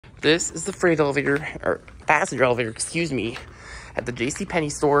This is the freight elevator, or passenger elevator, excuse me, at the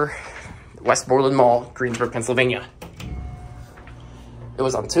JCPenney store, Westmoreland Mall, Greensburg, Pennsylvania. It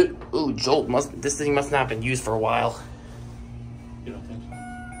was on ooh, jolt. This thing must not have been used for a while. You don't think so?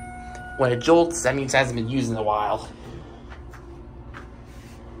 When it jolts, that means it hasn't been used in a while.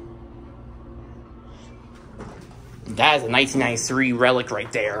 That is a 1993 relic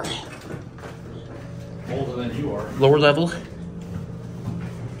right there. Older than you are. Lower level.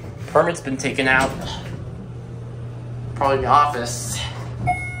 Permit's been taken out. Probably in the office.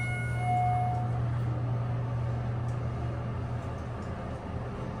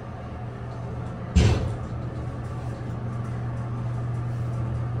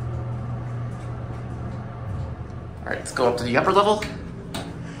 Alright, let's go up to the upper level.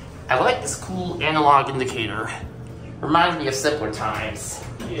 I like this cool analog indicator. Reminds me of simpler times.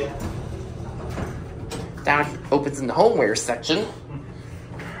 Yeah. Down here opens in the homeware section.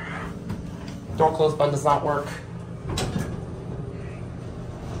 Door close button does not work.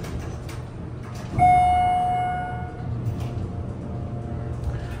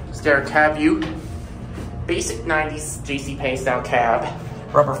 Stair cab view. Basic 90s JCPenney style cab.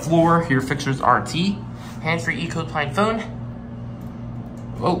 Rubber floor. Here fixtures RT. Hands-free E-code pine phone.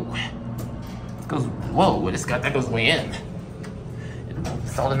 Whoa. Whoa, that goes way in.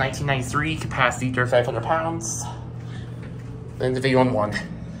 Installed in 1993, capacity 3,500 pounds. Then the V11.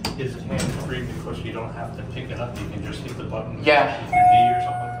 Is it hands-free because you don't have to pick it up? You can just hit the button Yeah. with your knee or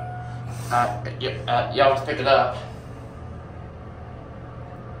something like that? Yeah, I'll have to pick it up.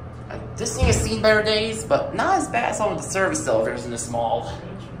 This thing has seen better days, but not as bad as some of the service elevators in this mall.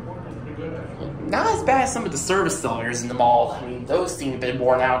 It's working pretty good, actually. Not as bad as some of the service elevators in the mall. I mean, those seem a bit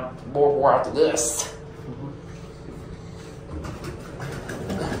more wore out than this.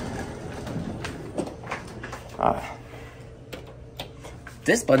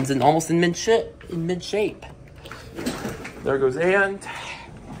 This button's almost in mid shape. There goes and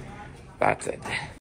that's it.